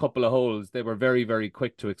Italy those couple of holes, they were very, very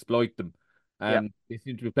quick to exploit them. yeah, They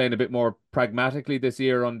seem to be playing a bit more pragmatically this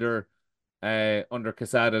year under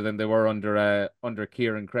Casada than they were under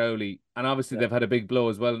Kieran Crowley. And obviously yeah, they've had a big blow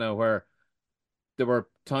as well now where there were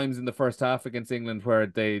times in the first half against England where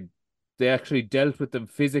they actually dealt with them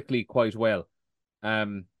physically quite well.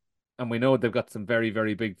 Um, and we know they've got some very,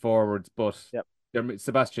 very big forwards, but yeah,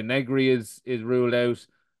 Sebastian Negri is ruled out.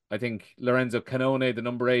 I think Lorenzo Canone, the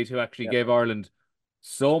number 8, who actually yeah, gave Ireland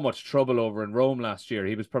so much trouble over in Rome last year.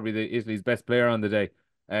 He was probably Italy's best player on the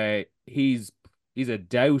day. He's a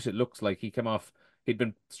doubt. It looks like he came off. He'd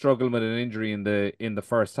been struggling with an injury in the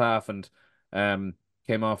first half and um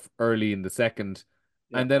came off early in the second.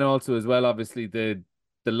 yeah, And then also as well, obviously the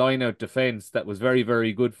line out defense that was very,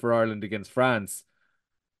 very good for Ireland against France.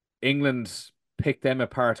 England picked them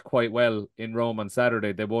apart quite well in Rome on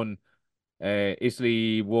Saturday.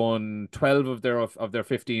 Italy won 12 of their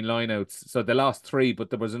 15 lineouts. So they lost 3, but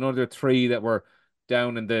there was another 3 that were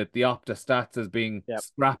down in the Opta stats as being yeah.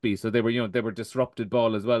 scrappy. So they were disrupted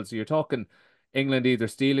ball as well. So you're talking England either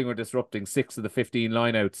stealing or disrupting 6 of the 15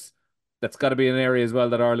 lineouts. That's got to be an area as well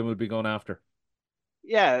that Ireland will be going after.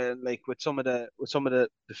 Yeah, like with some of the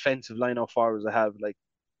defensive line-out forwards I have, like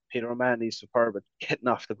Peter O'Mahony's superb at getting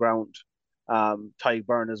off the ground. Ty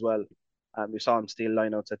Byrne as well. You saw him steal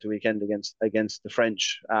lineouts at the weekend against the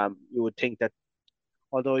French. You would think that,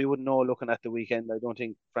 although you wouldn't know looking at the weekend, I don't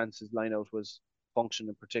think France's lineout was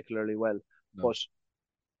functioning particularly well. No. But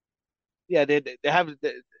yeah, they have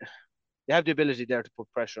the ability there to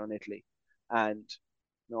put pressure on Italy, and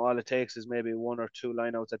all it takes is maybe one or two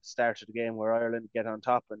lineouts at the start of the game where Ireland get on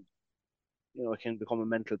top, and it can become a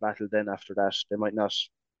mental battle. Then after that, they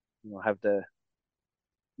have the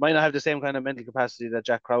might not have the same kind of mental capacity that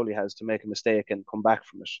Jack Crowley has to make a mistake and come back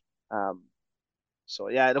from it. Um, so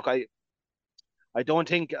yeah, look, I don't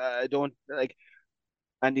think I don't like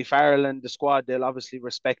Andy Farrell and the squad. They'll obviously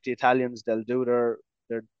respect the Italians. They'll do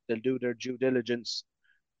their due diligence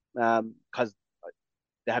because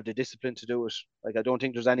they have the discipline to do it. Like I don't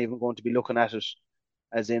think there's any even going to be looking at it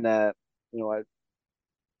as in you know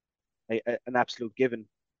an absolute given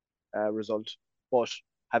result. But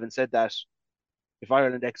having said that, if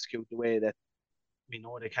Ireland execute the way that we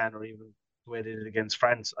know they can, or even the way they did against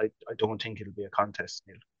France, I don't think it'll be a contest,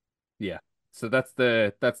 Neil. Yeah. So that's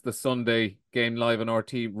the Sunday game live on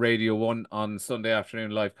RT Radio 1 on Sunday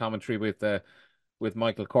afternoon live commentary with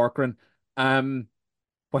Michael Corcoran. Um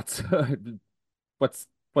what's what's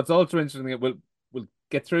also interesting, we'll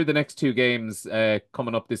get through the next 2 games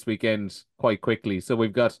coming up this weekend quite quickly. So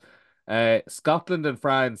we've got Scotland and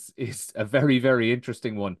France is a very, very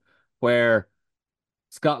interesting one where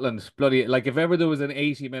Scotland, bloody, like if ever there was an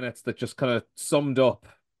 80 minutes that just kind of summed up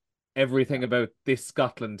Yeah, everything about this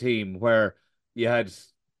Scotland team, where you had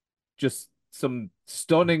just some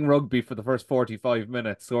stunning rugby for the first 45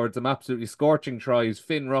 minutes, scored some absolutely scorching tries.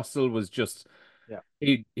 Finn Russell was just yeah,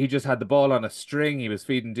 he just had the ball on a string. He was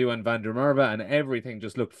feeding Duan van der Merwe and everything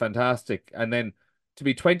just looked fantastic. And then to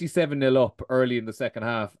be 27-0 up early in the second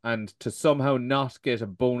half and to somehow not get a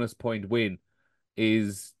bonus point win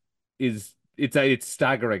is it's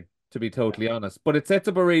staggering, to be yeah, totally honest. But it sets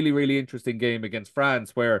up a really, really interesting game against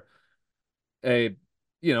France where uh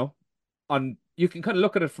you know on you can kind of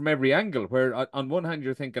look at it from every angle where on one hand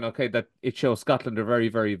you're thinking okay that it shows Scotland are very,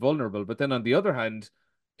 very vulnerable, but then on the other hand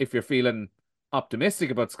if you're feeling optimistic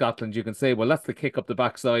about Scotland you can say well that's the kick up the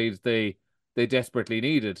backside they desperately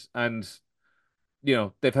needed. And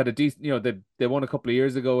they've had a decent, they won a couple of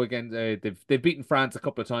years ago again. They've beaten France a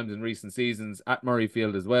couple of times in recent seasons at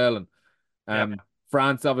Murrayfield as well, and Yeah.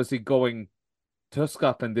 France obviously going to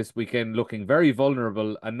Scotland this weekend, looking very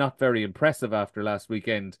vulnerable and not very impressive after last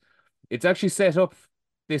weekend. It's actually set up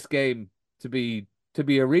this game to be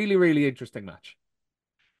a really, really interesting match.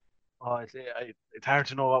 Oh, it's hard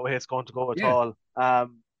to know what way it's going to go at Yeah, all.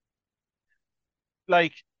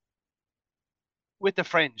 Like with the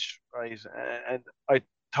French, right? And I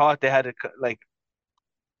thought they had like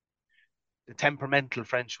the temperamental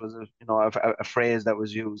French was a phrase that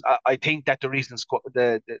was used. I think that the reason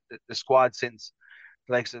the squad since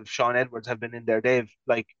the likes of Sean Edwards have been in there, they've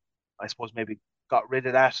like I suppose maybe got rid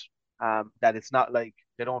of that. That it's not like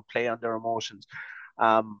they don't play on their emotions.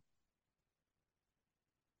 Um,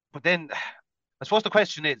 but then I suppose the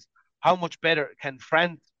question is, how much better can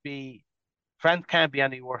France be? France can't be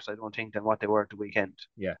any worse, I don't think, than what they were at the weekend.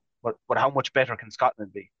 yeah, But how much better can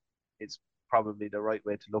Scotland be? Is probably the right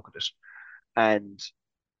way to look at it. And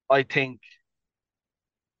I think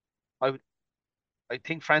I would I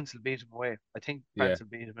think France will beat them away. I think yeah, France will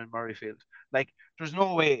beat them in Murrayfield. Like there's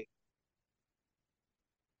no way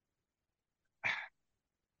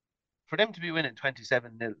for them to be winning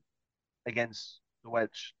 27-0 against the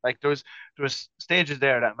Welsh. Like there was stages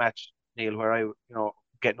there that match, Neil, where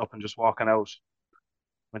getting up and just walking out,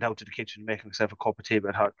 went out to the kitchen, making myself a cup of tea,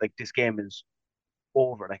 but how like this game is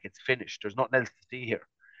over, like it's finished. There's nothing else to see here.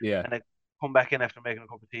 yeah, And I come back in after making a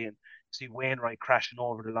cup of tea and see Wainwright crashing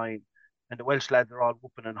over the line, and the Welsh lads are all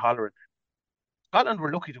whooping and hollering. Scotland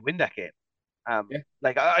were lucky to win that game. yeah,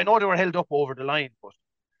 Like I know they were held up over the line, but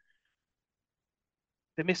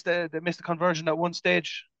they missed a conversion at one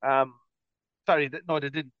stage. Sorry, no, they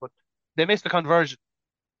didn't, but they missed the conversion.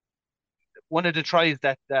 One of the tries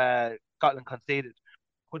that Scotland conceded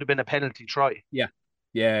could have been a penalty try yeah,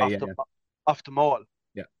 yeah, off yeah, the yeah, off the maul.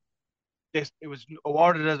 yeah, It was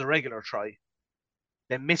awarded as a regular try.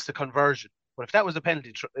 They missed the conversion. But if that was a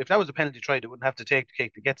penalty try, they wouldn't have to take the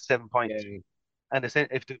kick to get to 7 points. yeah, And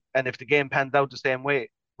if the game pans out the same way,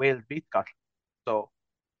 Wales beat Scotland. So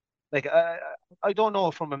like I don't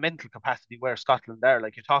know from a mental capacity where Scotland are.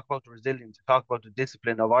 Like you talk about the resilience, you talk about the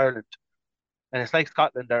discipline of Ireland, and it's like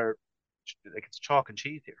Scotland are like it's chalk and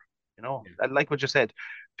cheese here. yeah. And like what you said,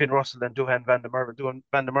 Finn Russell and Duhan van der Merwe, Duhan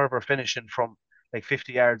van der Merwe finishing from like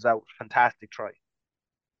 50 yards out, fantastic try,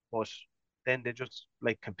 but then they just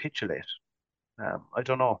like capitulate. I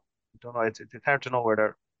don't know. I don't know. It's hard to know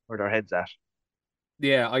where their heads at.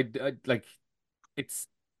 Yeah, I like it's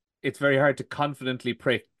very hard to confidently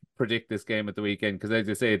predict this game at the weekend because, as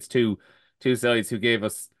you say, it's two sides who gave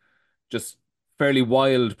us just fairly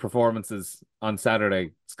wild performances on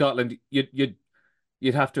Saturday. Scotland, you'd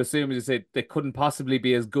have to assume, as you say, they couldn't possibly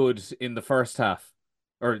be as good in the first half,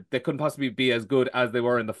 or they couldn't possibly be as good as they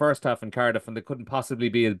were in the first half in Cardiff, and they couldn't possibly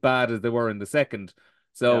be as bad as they were in the second.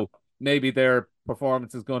 Yeah, So maybe their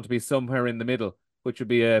performance is going to be somewhere in the middle, which would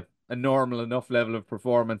be a normal enough level of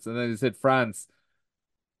performance. And then you said France,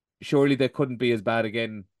 surely they couldn't be as bad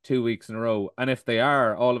again 2 weeks in a row. And if they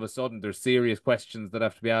are, all of a sudden there's serious questions that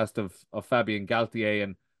have to be asked of Fabien Galtier,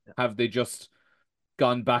 and yeah, have they just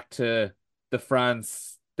gone back to the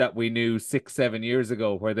France that we knew 6, 7 years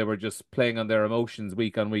ago, where they were just playing on their emotions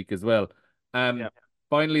week on week as well. yeah,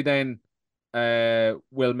 Finally, then,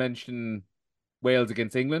 we'll mention Wales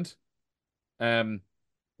against England. Um,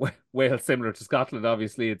 Wales similar to Scotland,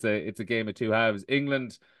 obviously, it's a game of two halves.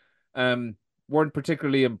 England, um, weren't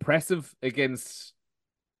particularly impressive against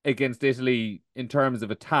Italy in terms of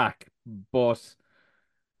attack, but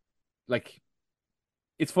like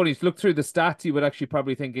it's funny, if you look through the stats, you would actually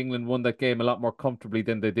probably think England won that game a lot more comfortably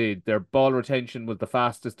than they did. Their ball retention was the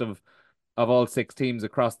fastest of all six teams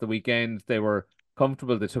across the weekend. They were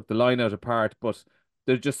comfortable. They took the line out apart, but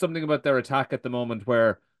there's just something about their attack at the moment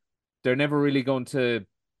where they're never really going to.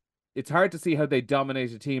 It's hard to see how they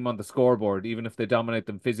dominate a team on the scoreboard, even if they dominate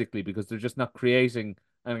them physically, because they're just not creating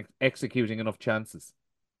and executing enough chances.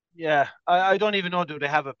 yeah. I don't even know do they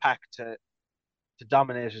have a pack to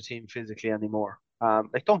dominate a team physically anymore.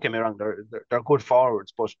 Like don't get me wrong, they're good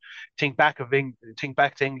forwards, but think back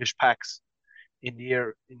to English packs in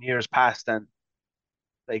years past, and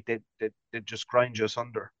like they just grind you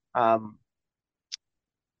asunder.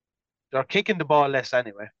 They're kicking the ball less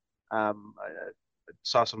anyway. I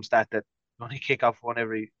saw some stat that only kick off one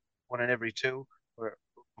in every two, where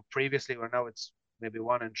previously where now it's maybe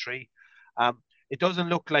one in three. It doesn't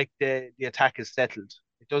look like the attack is settled.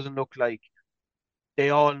 It doesn't look like they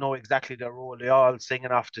all know exactly their role. They all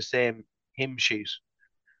singing off the same hymn sheet.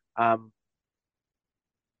 Um,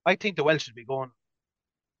 I think the Welsh should be going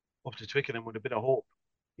up to Twickenham with a bit of hope.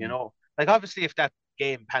 You know, like obviously if that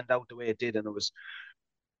game panned out the way it did and it was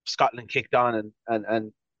Scotland kicked on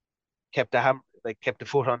and kept kept the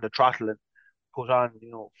foot on the throttle and put on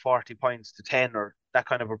 40 points to 10 or that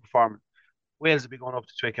kind of a performance, Wales would be going up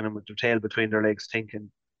to Twickenham with their tail between their legs, thinking,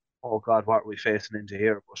 "Oh God, what are we facing into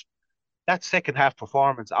here?" But that second half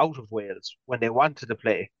performance out of Wales when they wanted to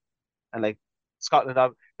play and like Scotland,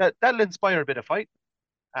 that'll inspire a bit of fight.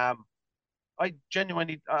 Um, I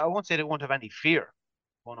genuinely, I won't say they won't have any fear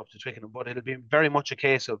going up to Twickenham, but it'll be very much a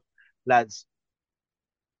case of lads,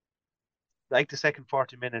 like the second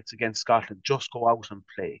 40 minutes against Scotland, just go out and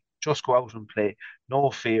play. Just go out and play.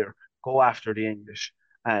 No fear. Go after the English.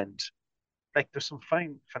 And like there's some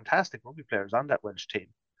fine, fantastic rugby players on that Welsh team.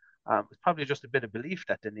 It's probably just a bit of belief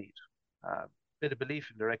that they need, a bit of belief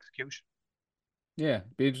in their execution. Yeah,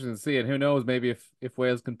 be interesting to see. And who knows, maybe if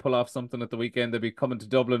Wales can pull off something at the weekend, they'll be coming to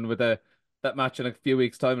Dublin with that match in a few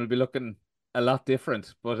weeks' time. It'll be looking a lot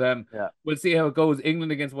different. But Yeah. we'll see how it goes.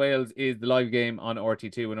 England against Wales is the live game on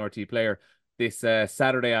RT2 and RT Player this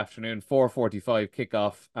Saturday afternoon, 4:45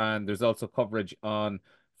 kickoff. And there's also coverage on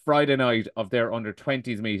Friday night of their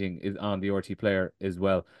under-20s meeting is on the RT Player as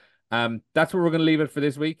well. That's where we're going to leave it for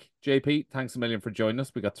this week. JP, thanks a million for joining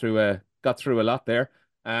us. We got through a lot there.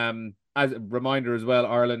 As a reminder as well,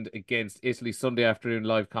 Ireland against Italy Sunday afternoon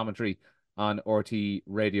live commentary on RT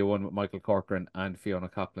Radio 1 with Michael Corcoran and Fiona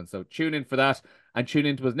Coughlin. So tune in for that and tune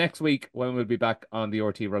in to us next week when we'll be back on the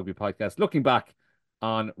RT Rugby podcast, looking back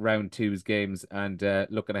on round two's games and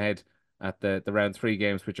looking ahead at the round three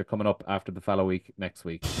games, which are coming up after the fallow week next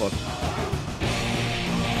week. But